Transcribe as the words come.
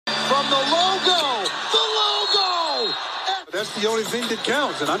from the logo. The logo! That's the only thing that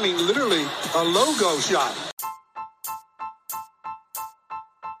counts, and I mean literally a logo shot.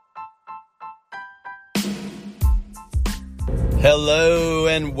 Hello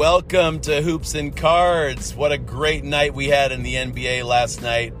and welcome to Hoops and Cards. What a great night we had in the NBA last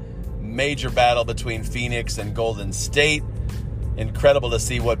night. Major battle between Phoenix and Golden State. Incredible to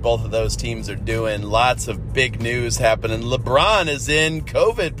see what both of those teams are doing. Lots of big news happening. LeBron is in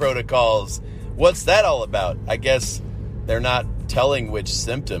COVID protocols. What's that all about? I guess they're not telling which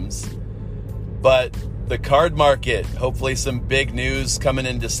symptoms. But the card market, hopefully some big news coming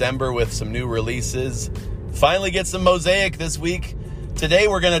in December with some new releases. Finally get some Mosaic this week. Today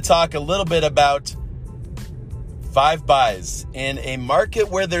we're going to talk a little bit about five buys in a market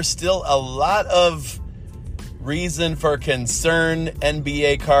where there's still a lot of reason for concern.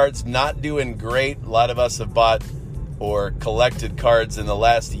 NBA cards not doing great. A lot of us have bought or collected cards in the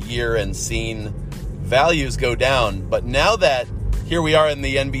last year and seen values go down. But now that here we are in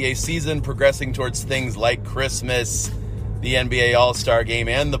the NBA season, progressing towards things like Christmas, the NBA All-Star Game,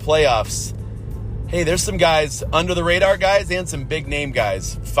 and the playoffs, hey, there's some guys, under the radar guys, and some big name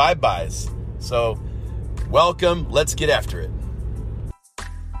guys. Five buys. So, welcome. Let's get after it.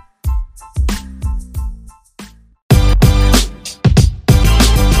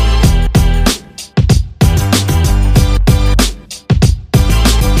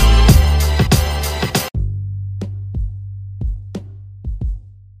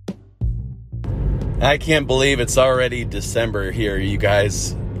 I can't believe it's already December here, you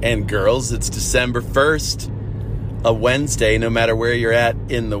guys and girls. It's December 1st, a Wednesday, no matter where you're at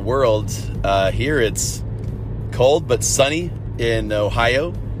in the world. Here it's cold but sunny in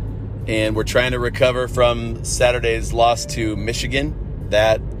Ohio, and we're trying to recover from Saturday's loss to Michigan.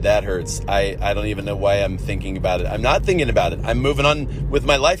 That hurts. I don't even know why I'm thinking about it. I'm not thinking about it. I'm moving on with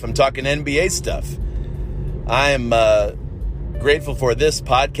my life. I'm talking NBA stuff. I'm grateful for this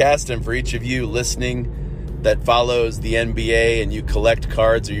podcast and for each of you listening that follows the NBA and you collect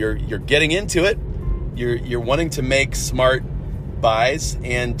cards, or you're getting into it. You're wanting to make smart buys,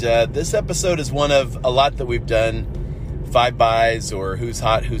 and this episode is one of a lot that we've done. Five buys, or who's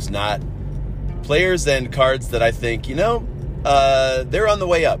hot, who's not. Players and cards that I think, they're on the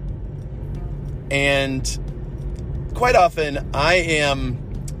way up. And quite often I am,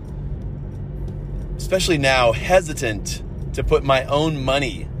 especially now, hesitant to put my own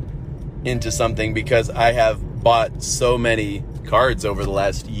money into something because I have bought so many cards over the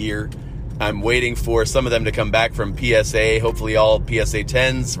last year. I'm waiting for some of them to come back from PSA, hopefully all PSA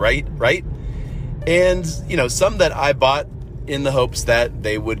 10s, right? And, some that I bought in the hopes that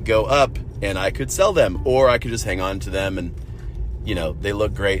they would go up and I could sell them, or I could just hang on to them and, they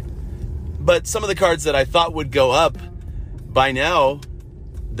look great. But some of the cards that I thought would go up by now,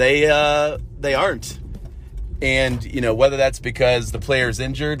 they aren't. And, whether that's because the player's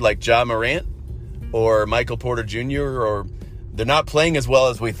injured, like Ja Morant or Michael Porter Jr., or they're not playing as well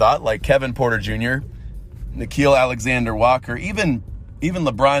as we thought, like Kevin Porter Jr., Nickeil Alexander-Walker, even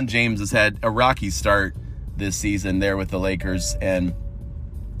LeBron James has had a rocky start this season there with the Lakers. And,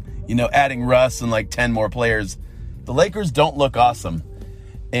 adding Russ and like 10 more players, the Lakers don't look awesome.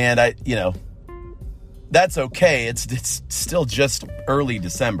 And that's okay. It's still just early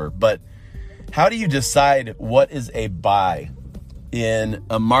December, but how do you decide what is a buy in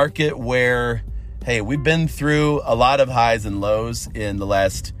a market where, hey, we've been through a lot of highs and lows in the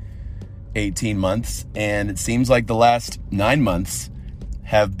last 18 months, and it seems like the last 9 months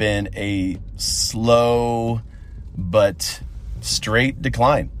have been a slow but straight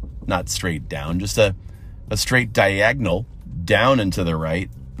decline. Not straight down, just a straight diagonal down and to the right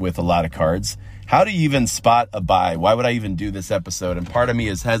with a lot of cards. How do you even spot a buy? Why would I even do this episode? And part of me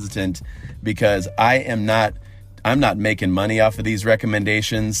is hesitant because I'm not making money off of these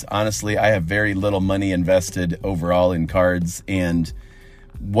recommendations. Honestly, I have very little money invested overall in cards. And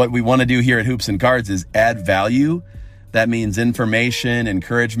what we want to do here at Hoops and Cards is add value. That means information,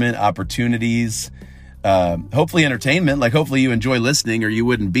 encouragement, opportunities, hopefully entertainment. Like hopefully you enjoy listening or you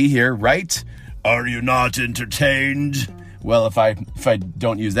wouldn't be here, right? Are you not entertained? Well, if I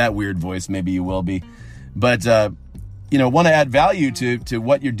don't use that weird voice, maybe you will be. But, want to add value to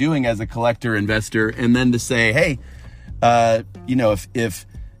what you're doing as a collector, investor, and then to say, hey,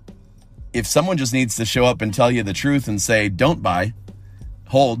 if someone just needs to show up and tell you the truth and say, don't buy,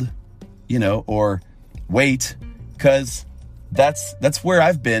 hold, or wait, because that's where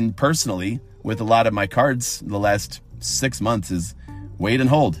I've been personally with a lot of my cards the last 6 months is wait and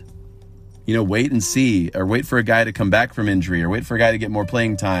hold. Wait and see, or wait for a guy to come back from injury, or wait for a guy to get more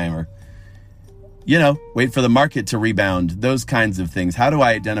playing time, or wait for the market to rebound, those kinds of things. How do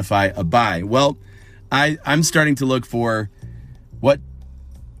I identify a buy? Well, I'm starting to look for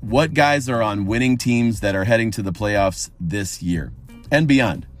what guys are on winning teams that are heading to the playoffs this year and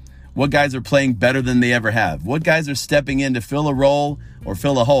beyond. What guys are playing better than they ever have? What guys are stepping in to fill a role or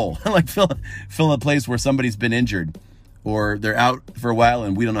fill a hole? Like fill a place where somebody's been injured or they're out for a while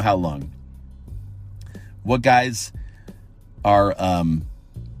and we don't know how long. What guys are,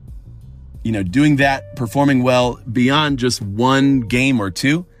 doing that, performing well beyond just one game or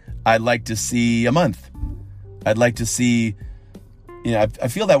two? I'd like to see a month. I'd like to see, I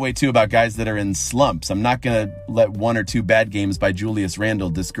feel that way too about guys that are in slumps. I'm not going to let one or two bad games by Julius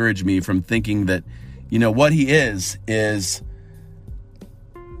Randle discourage me from thinking that, what he is, in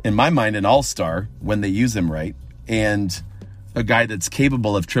my mind, an all-star when they use him right. And a guy that's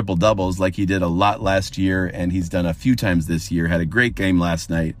capable of triple doubles like he did a lot last year. And he's done a few times this year. Had a great game last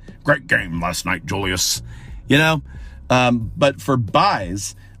night. Great game last night, Julius. But for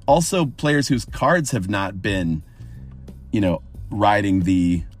buys, also players whose cards have not been, riding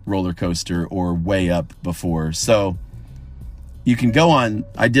the roller coaster or way up before. So you can go on.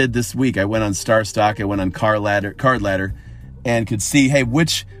 I did this week. I went on Star Stock. I went on Card Ladder, and could see, hey,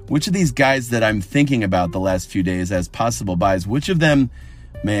 which of these guys that I'm thinking about the last few days as possible buys, which of them,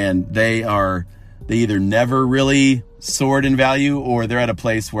 man, they either never really soared in value or they're at a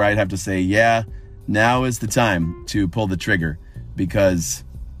place where I'd have to say, yeah, now is the time to pull the trigger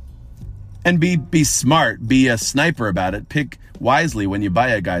and be smart, be a sniper about it. Pick wisely when you buy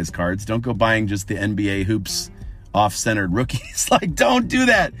a guy's cards. Don't go buying just the NBA hoops off-centered rookies. Don't do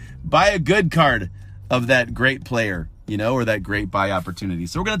that. Buy a good card of that great player, or that great buy opportunity.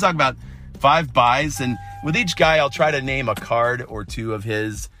 So we're going to talk about 5 buys, and with each guy, I'll try to name a card or two of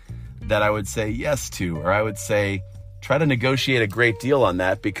his that I would say yes to, or I would say try to negotiate a great deal on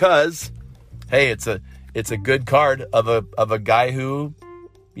that because, hey, it's a good card of a guy who,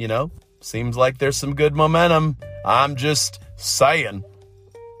 seems like there's some good momentum. I'm just saying.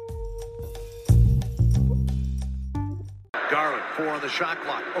 Garland, 4 on the shot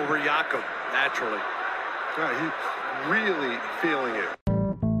clock over Jakob, naturally. He's really feeling it.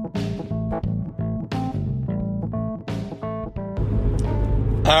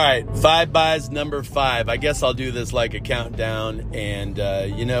 All right, 5 buys, number 5. I guess I'll do this like a countdown. And,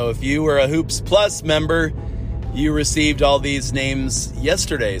 if you were a Hoops Plus member, you received all these names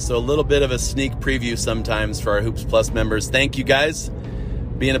yesterday. So a little bit of a sneak preview sometimes for our Hoops Plus members. Thank you guys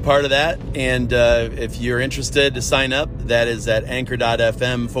being a part of that. And if you're interested to sign up, that is at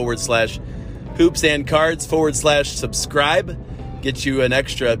anchor.fm/hoops-and-cards/subscribe. Get you an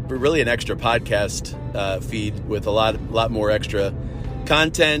extra podcast feed with a lot more extra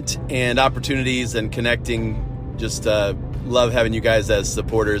content and opportunities and connecting. Just love having you guys as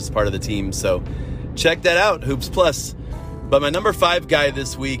supporters, part of the team. So check that out, Hoops Plus. But my number 5 guy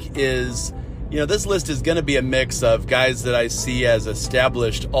this week is, this list is going to be a mix of guys that I see as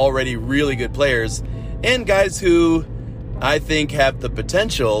established, already really good players, and guys who I think have the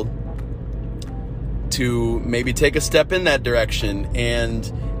potential to maybe take a step in that direction. And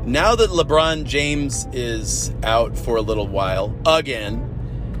now that LeBron James is out for a little while again,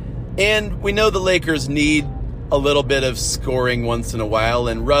 and we know the Lakers need a little bit of scoring once in a while,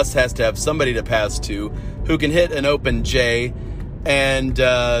 and Russ has to have somebody to pass to who can hit an open J and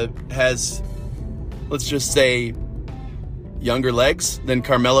has, let's just say, younger legs than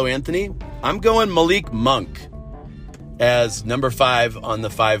Carmelo Anthony. I'm going Malik Monk as number 5 on the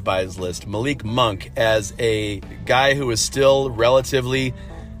 5 buys list. Malik Monk as a guy who is still relatively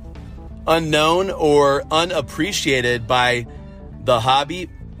unknown or unappreciated by the hobby,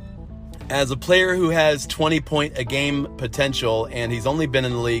 as a player who has 20-point-a-game potential, and he's only been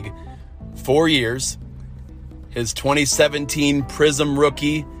in the league 4 years. His 2017 Prism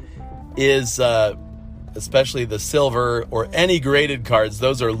rookie is, especially the silver or any graded cards,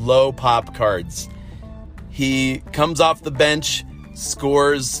 those are low pop cards. He comes off the bench,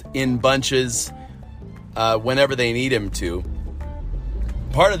 scores in bunches whenever they need him to.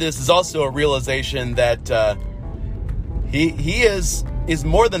 Part of this is also a realization that he is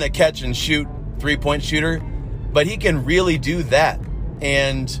more than a catch and shoot 3-point shooter, but he can really do that.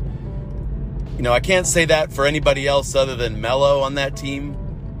 And, I can't say that for anybody else other than Melo on that team.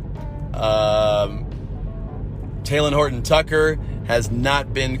 Talen Horton-Tucker has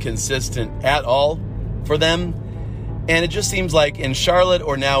not been consistent at all for them. And it just seems like in Charlotte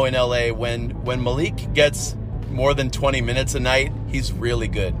or now in LA, when Malik gets more than 20 minutes a night, he's really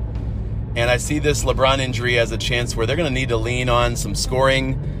good. And I see this LeBron injury as a chance where they're going to need to lean on some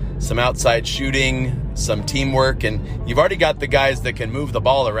scoring, some outside shooting, some teamwork. And you've already got the guys that can move the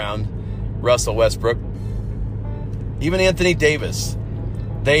ball around Russell Westbrook, even Anthony Davis.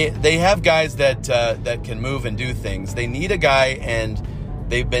 They have guys that can move and do things. They need a guy, and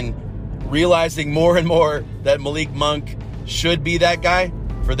they've been realizing more and more that Malik Monk should be that guy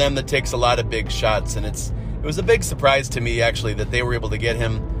for them that takes a lot of big shots. And it was a big surprise to me, actually, that they were able to get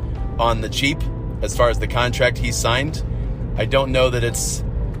him on the cheap as far as the contract he signed. I don't know that it's,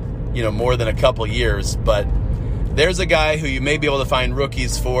 more than a couple years, but there's a guy who you may be able to find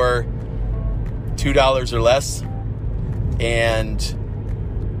rookies for $2 or less, and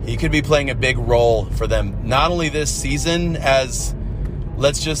he could be playing a big role for them, not only this season as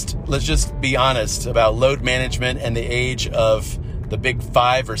let's just be honest about load management and the age of the big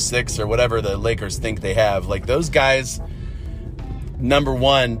 5 or 6 or whatever the Lakers think they have. Like, those guys, number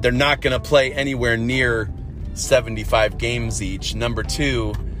one, they're not going to play anywhere near 75 games each. Number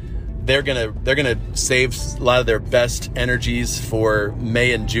two, they're gonna save a lot of their best energies for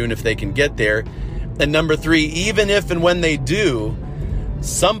May and June if they can get there. And number three, even if and when they do,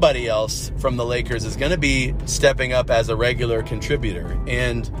 somebody else from the Lakers is going to be stepping up as a regular contributor.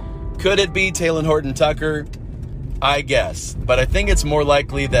 And could it be Talen Horton-Tucker? I guess. But I think it's more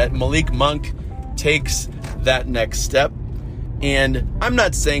likely that Malik Monk takes that next step. And I'm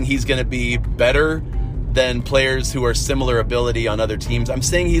not saying he's going to be better than players who are similar ability on other teams. I'm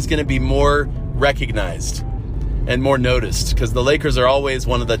saying he's going to be more recognized and more noticed, because the Lakers are always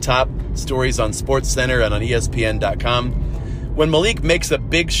one of the top stories on SportsCenter and on ESPN.com. When Malik makes a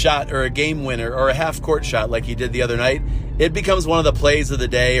big shot or a game winner or a half-court shot like he did the other night, it becomes one of the plays of the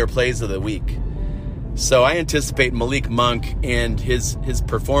day or plays of the week. So I anticipate Malik Monk and his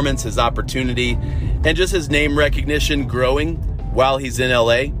performance, his opportunity, and just his name recognition growing while he's in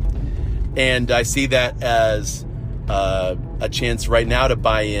LA. And I see that as a chance right now to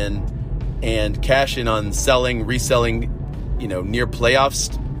buy in and cash in on reselling, near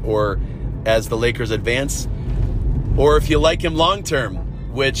playoffs or as the Lakers advance. Or if you like him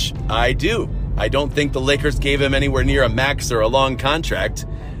long-term, which I do. I don't think the Lakers gave him anywhere near a max or a long contract.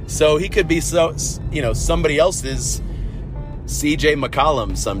 So he could be somebody else's CJ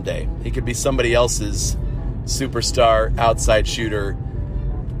McCollum someday. He could be somebody else's superstar outside shooter,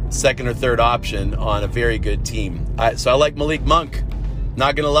 second or third option on a very good team. So I like Malik Monk.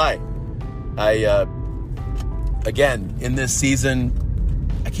 Not going to lie. Again, in this season,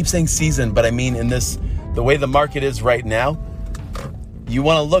 I keep saying season, but I mean the way the market is right now, you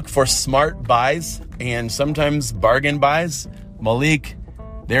want to look for smart buys and sometimes bargain buys. Malik,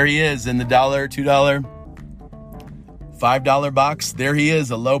 there he is in the $1, $2, $5 box. There he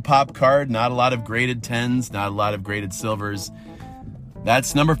is, a low pop card, not a lot of graded 10s, not a lot of graded silvers.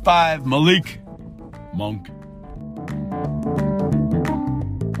 That's number 5, Malik Monk.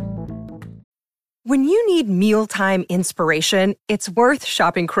 When you need mealtime inspiration, it's worth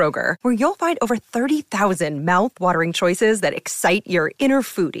shopping Kroger, where you'll find over 30,000 mouth-watering choices that excite your inner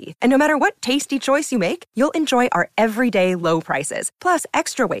foodie. And no matter what tasty choice you make, you'll enjoy our everyday low prices, plus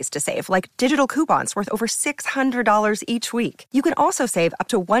extra ways to save, like digital coupons worth over $600 each week. You can also save up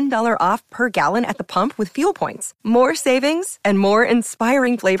to $1 off per gallon at the pump with fuel points. More savings and more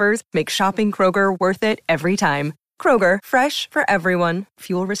inspiring flavors make shopping Kroger worth it every time. Kroger, fresh for everyone.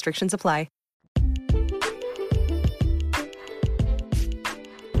 Fuel restrictions apply.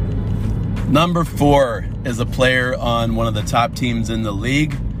 Number 4 is a player on one of the top teams in the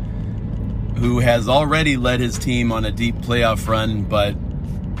league who has already led his team on a deep playoff run. But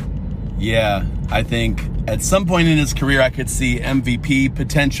yeah, I think at some point in his career, I could see MVP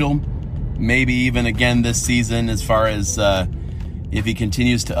potential, maybe even again this season, as far as if he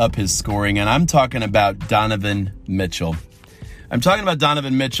continues to up his scoring. And I'm talking about Donovan Mitchell. I'm talking about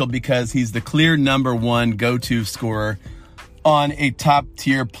Donovan Mitchell because he's the clear number 1 go-to scorer on a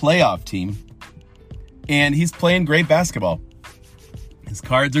top-tier playoff team, and he's playing great basketball. His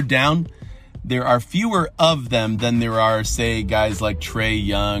cards are down. There are fewer of them than there are, say, guys like Trae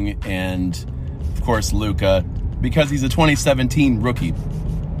Young and, of course, Luka, because he's a 2017 rookie.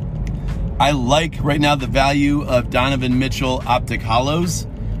 I like, right now, the value of Donovan Mitchell Optic Holos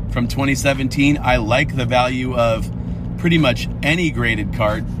from 2017. I like the value of pretty much any graded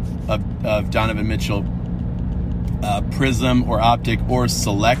card of Donovan Mitchell, Prism or Optic or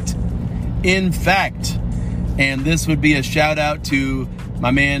Select. In fact, and this would be a shout out to my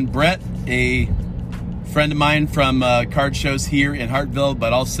man Brett, a friend of mine from card shows here in Hartville,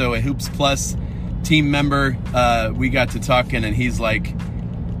 but also a Hoops Plus team member. We got to talking, and he's like,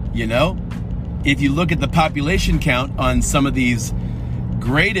 if you look at the population count on some of these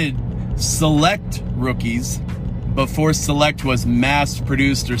graded Select rookies before Select was mass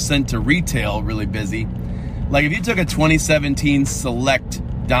produced or sent to retail really busy, like if you took a 2017 Select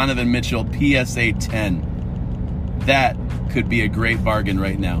Donovan Mitchell PSA 10. That could be a great bargain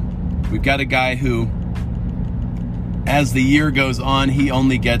right now. We've got a guy who, as the year goes on, he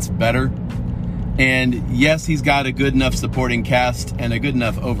only gets better. And yes, he's got a good enough supporting cast and a good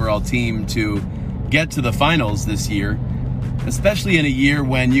enough overall team to get to the finals this year, especially in a year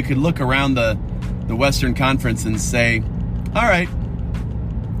when you could look around the Western Conference and say, all right,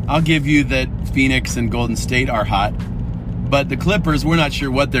 I'll give you that Phoenix and Golden State are hot, but the Clippers, we're not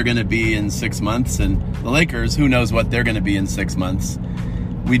sure what they're going to be in 6 months, and the Lakers, who knows what they're going to be in 6 months.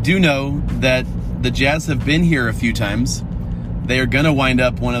 We do know that the Jazz have been here a few times. They are going to wind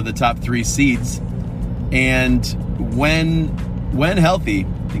up one of the top 3 seeds, and when healthy,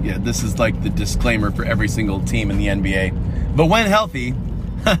 again, this is like the disclaimer for every single team in the NBA, but when healthy,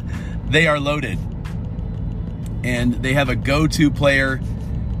 they are loaded. And they have a go-to player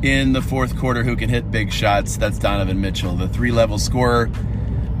in the fourth quarter who can hit big shots. That's Donovan Mitchell, the 3-level scorer.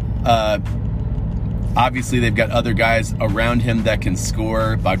 Obviously, they've got other guys around him that can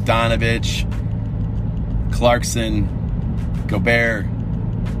score. Bogdanovich, Clarkson, Gobert.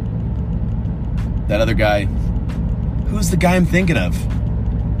 That other guy. Who's the guy I'm thinking of?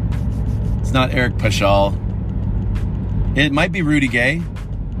 It's not Eric Paschall. It might be Rudy Gay.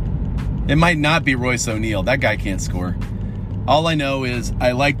 It might not be Royce O'Neal. That guy can't score. All I know is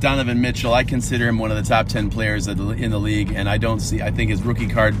I like Donovan Mitchell. I consider him one of the top 10 players in the league, and I think his rookie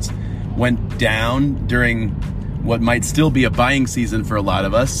cards went down during what might still be a buying season for a lot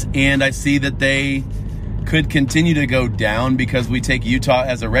of us, and I see that they could continue to go down because we take Utah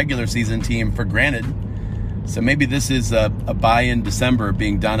as a regular season team for granted. So maybe this is a buy in December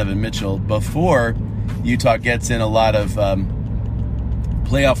being Donovan Mitchell before Utah gets in a lot of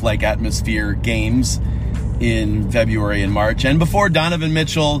playoff-like atmosphere games in February and March, and before Donovan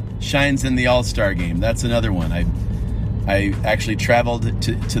Mitchell shines in the All-Star game. That's another one. I actually traveled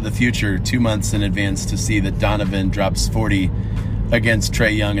to the future 2 months in advance to see that Donovan drops 40 against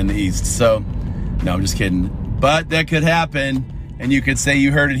Trae Young in the East. So, no, I'm just kidding. But that could happen, and you could say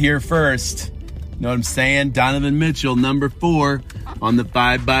you heard it here first. Know what I'm saying? Donovan Mitchell, number 4 on the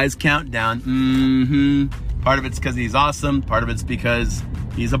 5 buys countdown. Part of it's because he's awesome. Part of it's because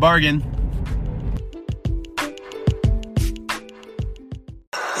he's a bargain.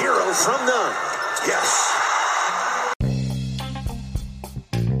 Hero from none. Yes.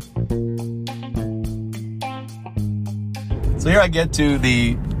 So here I get to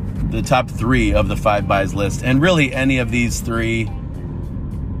the top 3 of the 5 buys list. And really any of these 3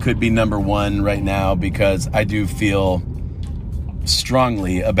 could be number 1 right now because I do feel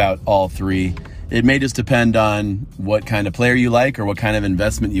strongly about all 3. It may just depend on what kind of player you like or what kind of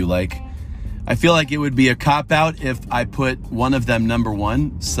investment you like. I feel like it would be a cop-out if I put one of them number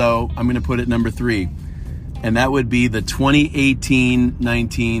 1, so I'm going to put it number 3. And that would be the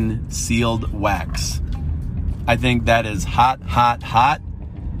 2018-19 sealed wax. I think that is hot, hot, hot.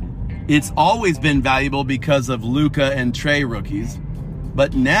 It's always been valuable because of Luka and Trae rookies.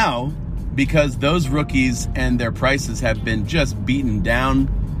 But now, because those rookies and their prices have been just beaten down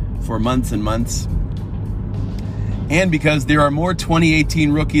for months and months, and because there are more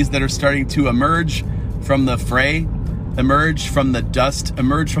 2018 rookies that are starting to emerge from the fray, emerge from the dust,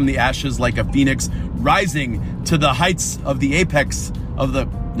 emerge from the ashes like a phoenix, rising to the heights of the apex of the...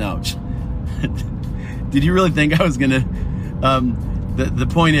 No. Did you really think I was going to... The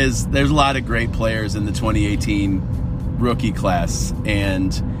point is, there's a lot of great players in the 2018 rookie class,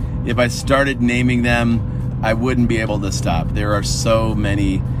 and if I started naming them, I wouldn't be able to stop. There are so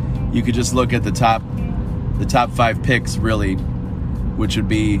many. You could just look at the top 5 picks, really, which would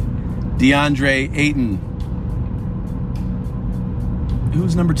be DeAndre Ayton.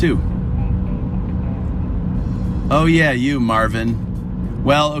 Who's number 2? Oh yeah, you, Marvin.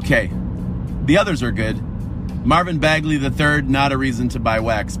 Well, okay. The others are good. Marvin Bagley III, not a reason to buy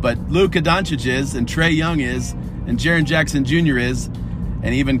wax, but Luka Doncic is, and Trae Young is, and Jaren Jackson Jr. is,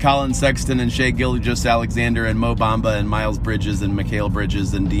 and even Colin Sexton and Shai Gilgeous-Alexander and Mo Bamba and Miles Bridges and Mikal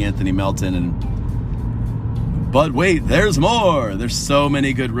Bridges and DeAnthony Melton. But wait, there's more. There's so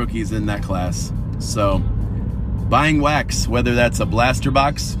many good rookies in that class. So buying wax, whether that's a blaster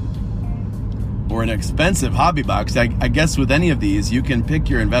box or an expensive hobby box, I guess with any of these, you can pick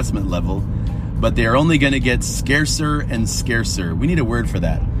your investment level, but they're only going to get scarcer and scarcer. We need a word for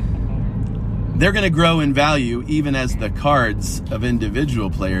that. They're going to grow in value even as the cards of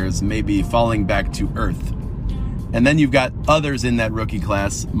individual players may be falling back to earth. And then you've got others in that rookie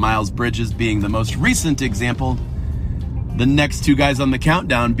class, Miles Bridges being the most recent example, the next 2 guys on the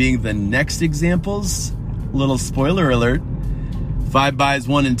countdown being the next examples. Little spoiler alert, 5 buys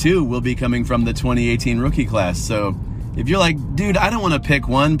 1 and 2 will be coming from the 2018 rookie class. So If you're like, dude, I don't want to pick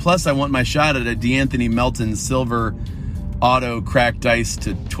one, plus I want my shot at a D'Anthony Melton silver auto cracked ice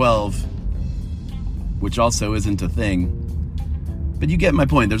to 12, which also isn't a thing. But you get my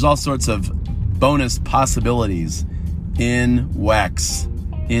point. There's all sorts of bonus possibilities in wax,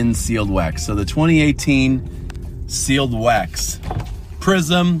 in sealed wax. So the 2018 sealed wax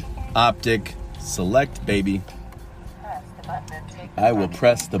Prism Optic Select, baby. I will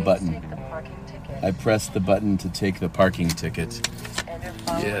press the button. I press the button to take the parking ticket.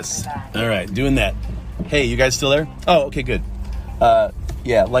 Yes. All right, doing that. Hey, you guys still there? Oh, okay, good.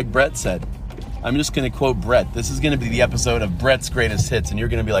 Yeah, like Brett said, I'm just going to quote Brett. This is going to be the episode of Brett's Greatest Hits, and you're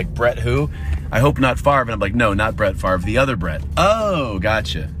going to be like, Brett who? I hope not Favre. And I'm like, no, not Brett Favre, the other Brett. Oh,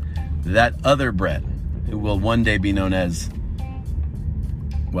 gotcha. That other Brett, who will one day be known as,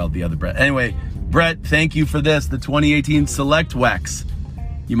 well, the other Brett. Anyway, Brett, thank you for this, the 2018 Select Wax.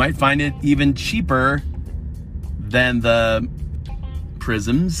 You might find it even cheaper than the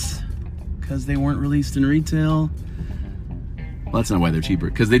Prisms because they weren't released in retail. Well, that's not why they're cheaper,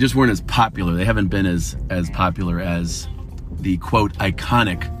 because they just weren't as popular. They haven't been as popular as the, quote,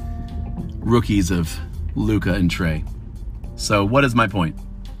 iconic rookies of Luka and Trey. So what is my point?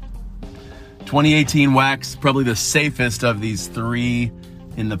 2018 wax, probably the safest of these three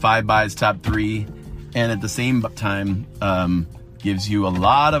in the 5Buys top 3, and at the same time gives you a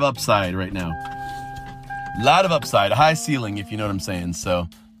lot of upside right now. A lot of upside, a high ceiling, if you know what I'm saying. So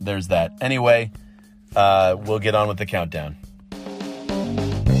there's that. Anyway, we'll get on with the countdown.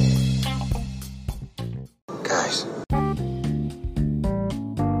 Guys.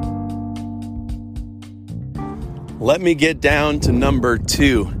 Let me get down to number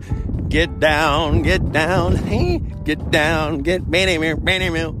 2. Get down, hey, get down, get hey,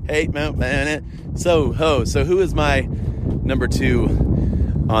 so who is my number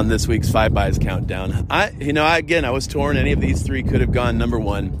 2 on this week's 5Buys countdown? I was torn. Any of these 3 could have gone number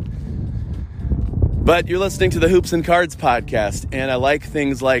 1. But you're listening to the Hoops and Cards podcast, and I like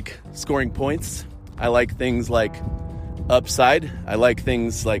things like scoring points. I like things like upside. I like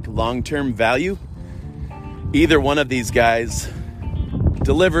things like long-term value. Either one of these guys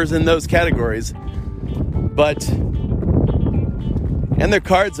delivers in those categories, and their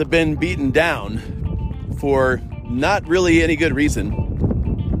cards have been beaten down for not really any good reason.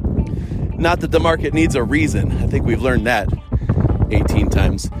 Not that the market needs a reason. I think we've learned that 18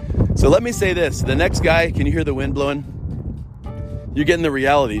 times. So let me say this. The next guy, can you hear the wind blowing? You're getting the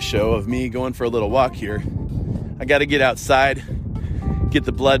reality show of me going for a little walk here. I got to get outside, get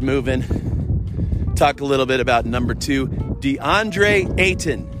the blood moving, talk a little bit about number 2, DeAndre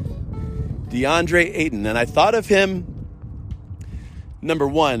Ayton. And I thought of him, number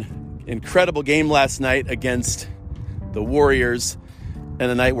 1, incredible game last night against the Warriors,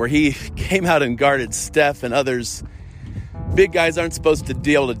 and a night where he came out and guarded Steph and others. Big guys aren't supposed to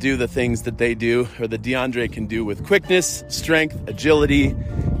be able to do the things that they do, or that DeAndre can do, with quickness, strength, agility.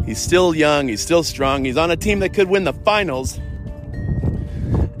 He's still young, he's still strong, he's on a team that could win the finals,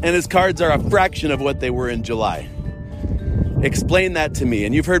 and his cards are a fraction of what they were in July. Explain that to me.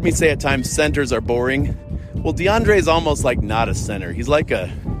 And you've heard me say at times centers are boring. Well, DeAndre is almost like not a center. He's like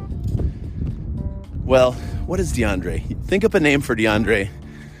what is DeAndre? Think up a name for DeAndre.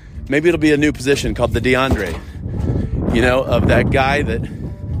 Maybe it'll be a new position called the DeAndre. Of that guy that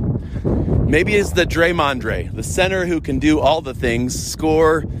maybe is the Draymond, the center who can do all the things,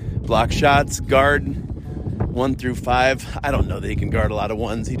 score, block shots, guard 1 through 5. I don't know that he can guard a lot of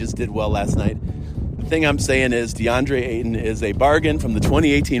ones. He just did well last night. The thing I'm saying is DeAndre Ayton is a bargain from the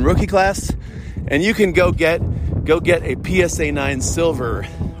 2018 rookie class, and you can go get a PSA 9 silver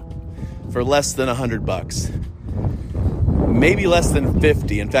for less than $100. Maybe less than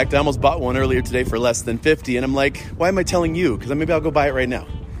 50. In fact, I almost bought one earlier today for less than 50, and I'm like, why am I telling you? Because maybe I'll go buy it right now.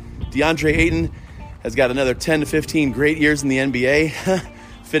 DeAndre Ayton has got another 10 to 15 great years in the NBA,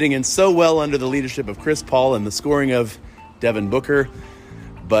 fitting in so well under the leadership of Chris Paul and the scoring of Devin Booker.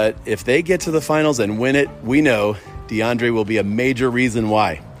 But if they get to the finals and win it, we know DeAndre will be a major reason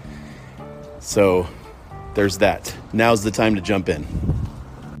why. So there's that. Now's the time to jump in.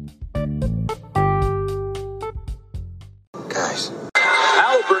 Guys.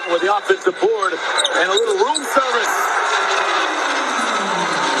 Halliburton with the offensive board and a little room service.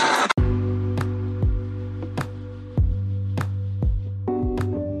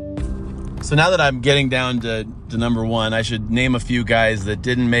 So now that I'm getting down to number 1, I should name a few guys that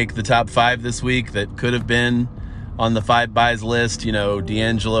didn't make the top 5 this week that could have been on the 5Buys list.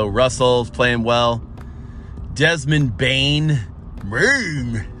 D'Angelo Russell's playing well. Desmond Bane,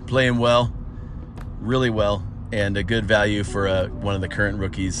 playing well, really well, and a good value for one of the current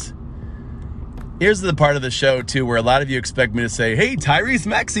rookies. Here's the part of the show, too, where a lot of you expect me to say, hey, Tyrese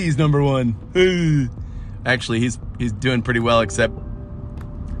Maxey's number one. Actually, he's doing pretty well, except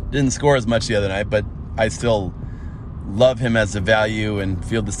didn't score as much the other night, but I still love him as a value and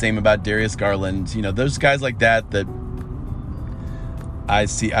feel the same about Darius Garland. You know, those guys like that I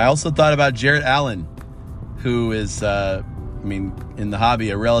see. I also thought about Jarrett Allen, who is, in the hobby,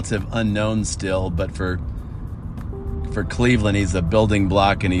 a relative unknown still, but for Cleveland, he's a building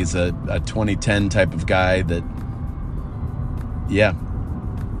block, and he's a 2010 type of guy that, yeah.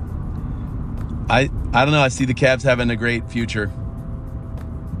 I don't know. I see the Cavs having a great future,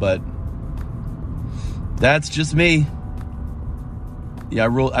 but that's just me. Yeah,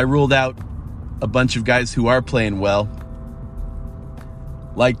 I ruled out a bunch of guys who are playing well.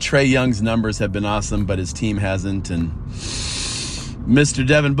 Like Trae Young's numbers have been awesome, but his team hasn't. And Mr.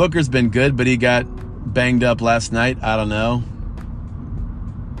 Devin Booker's been good, but he got banged up last night. I don't know.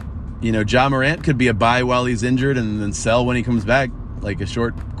 You know, Ja Morant could be a buy while he's injured and then sell when he comes back, like a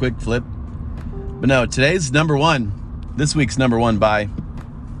short, quick flip. But no, today's number one, this week's number one buy,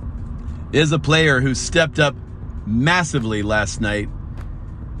 is a player who stepped up massively last night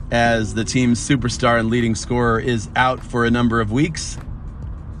as the team's superstar and leading scorer is out for a number of weeks.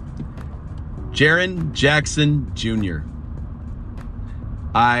 Jaren Jackson Jr.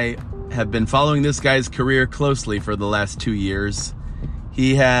 I have been following this guy's career closely for the last 2 years.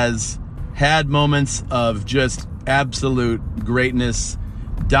 He has had moments of just absolute greatness,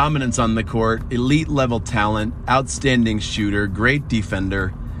 dominance on the court, elite level talent, outstanding shooter, great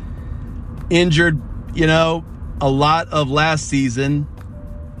defender. Injured, a lot of last season,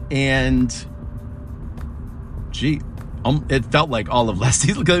 and it felt like all of last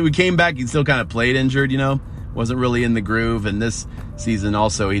season. Because we came back, he still kind of played injured, wasn't really in the groove. And this season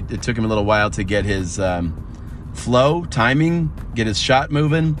also, it took him a little while to get his flow, timing, get his shot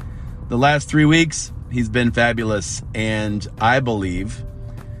moving. The last 3 weeks, he's been fabulous, and I believe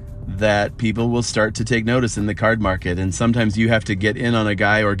that people will start to take notice in the card market. And sometimes you have to get in on a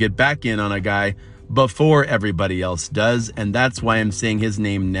guy or get back in on a guy before everybody else does, and that's why I'm saying his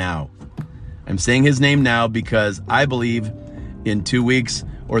name now. I'm saying his name now because I believe in 2 weeks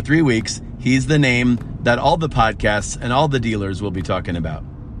or 3 weeks, he's the name that all the podcasts and all the dealers will be talking about.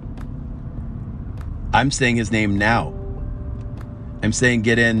 I'm saying his name now. I'm saying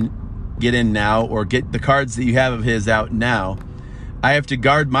get in now, or get the cards that you have of his out now. I have to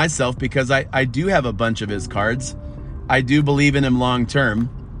guard myself because I do have a bunch of his cards. I do believe in him long term,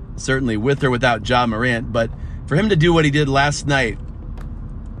 certainly with or without Ja Morant, but for him to do what he did last night,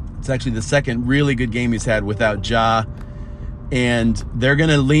 it's actually the second really good game he's had without Ja, and they're going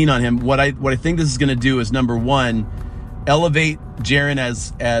to lean on him. What I think this is going to do is, number one, elevate Jaren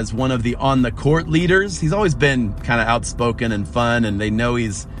as one of the on-the-court leaders. He's always been kind of outspoken and fun, and they know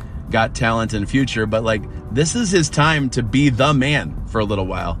he's got talent and future, but this is his time to be the man for a little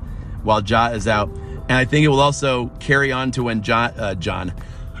while Ja is out. And I think it will also carry on to when Ja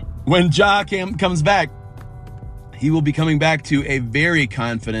comes back. He will be coming back to a very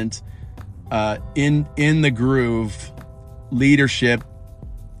confident, in the groove leadership,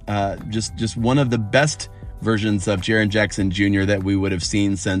 just one of the best versions of Jaren Jackson Jr. that we would have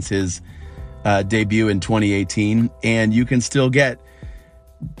seen since his debut in 2018. And you can still get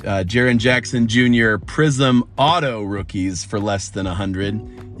Jaren Jackson Jr. Prism Auto rookies for less than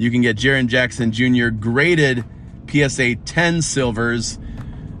 $100. You can get Jaren Jackson Jr. graded PSA 10 silvers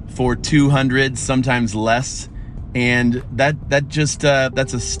for $200, sometimes less. And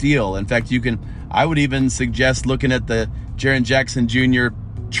that's a steal. In fact, I would even suggest looking at the Jaren Jackson Jr.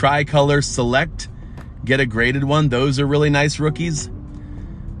 Tricolor Select, get a graded one. Those are really nice rookies.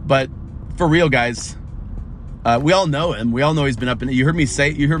 But for real, guys, we all know him. We all know he's been up in. You heard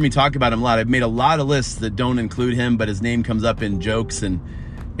me talk about him a lot. I've made a lot of lists that don't include him, but his name comes up in jokes, and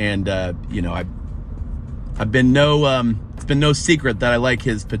I've been it's been no secret that I like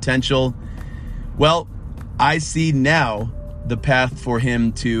his potential. Well, I see now the path for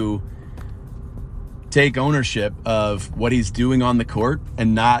him to take ownership of what he's doing on the court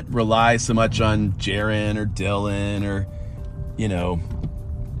and not rely so much on Jaren or Dylan or,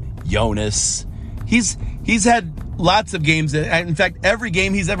 Jonas. He's had lots of games. In fact, every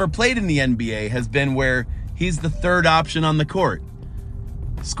game he's ever played in the NBA has been where he's the third option on the court,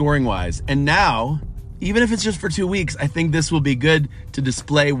 scoring-wise. And now, even if it's just for 2 weeks, I think this will be good to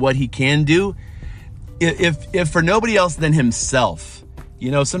display what he can do. If for nobody else than himself.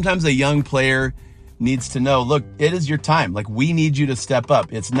 Sometimes a young player needs to know, look, it is your time. We need you to step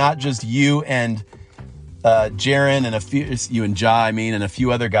up. It's not just you and Jaron and you and Ja, and a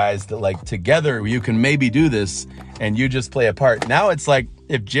few other guys that like together you can maybe do this and you just play a part. Now it's like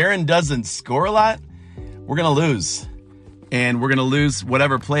if Jaron doesn't score a lot, we're going to lose. And we're going to lose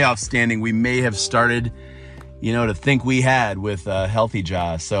whatever playoff standing we may have started, to think we had with healthy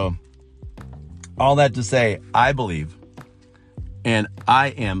Ja. So all that to say, I believe, and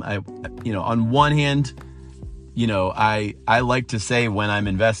on one hand, I like to say when I'm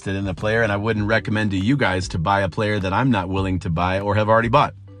invested in a player, and I wouldn't recommend to you guys to buy a player that I'm not willing to buy or have already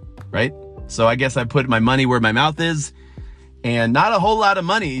bought, right? So I guess I put my money where my mouth is, and not a whole lot of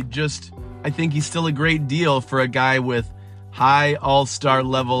money, just I think he's still a great deal for a guy with high all-star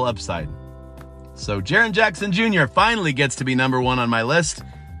level upside. So Jaren Jackson Jr. finally gets to be number one on my list.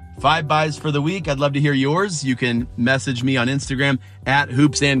 5 buys for the week. I'd love to hear yours. You can message me on Instagram at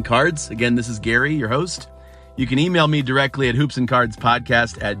Hoops and Cards. Again, this is Gary, your host. You can email me directly at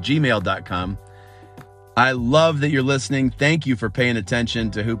hoopsandcardspodcast@gmail.com. I love that you're listening. Thank you for paying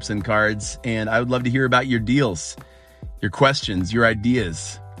attention to Hoops and Cards. And I would love to hear about your deals, your questions, your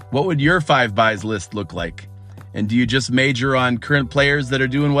ideas. What would your 5 buys list look like? And do you just major on current players that are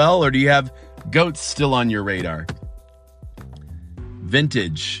doing well, or do you have GOATs still on your radar?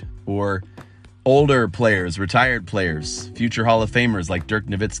 Vintage or older players, retired players, future Hall of Famers like Dirk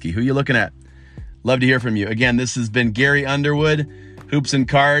Nowitzki. Who are you looking at? Love to hear from you. Again, this has been Gary Underwood, Hoops and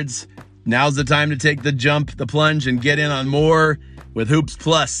Cards. Now's the time to take the jump, the plunge, and get in on more with Hoops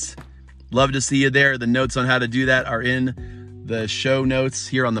Plus. Love to see you there. The notes on how to do that are in the show notes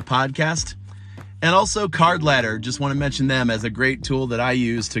here on the podcast. And also Card Ladder. Just want to mention them as a great tool that I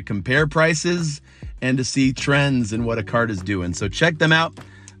use to compare prices and to see trends in what a card is doing. So check them out.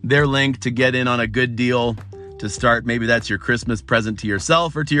 They're linked to get in on a good deal to start. Maybe that's your Christmas present to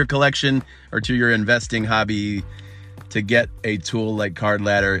yourself or to your collection or to your investing hobby. To get a tool like Card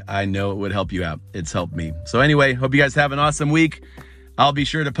Ladder, I know it would help you out. It's helped me. So anyway, hope you guys have an awesome week. I'll be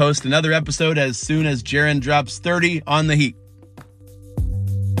sure to post another episode as soon as Jaren drops 30 on the Heat.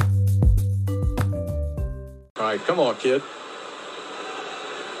 All right, come on, kid.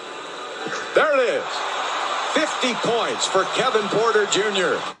 There it is. 50 points for Kevin Porter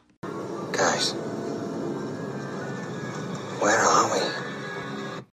Jr. Guys, where are we?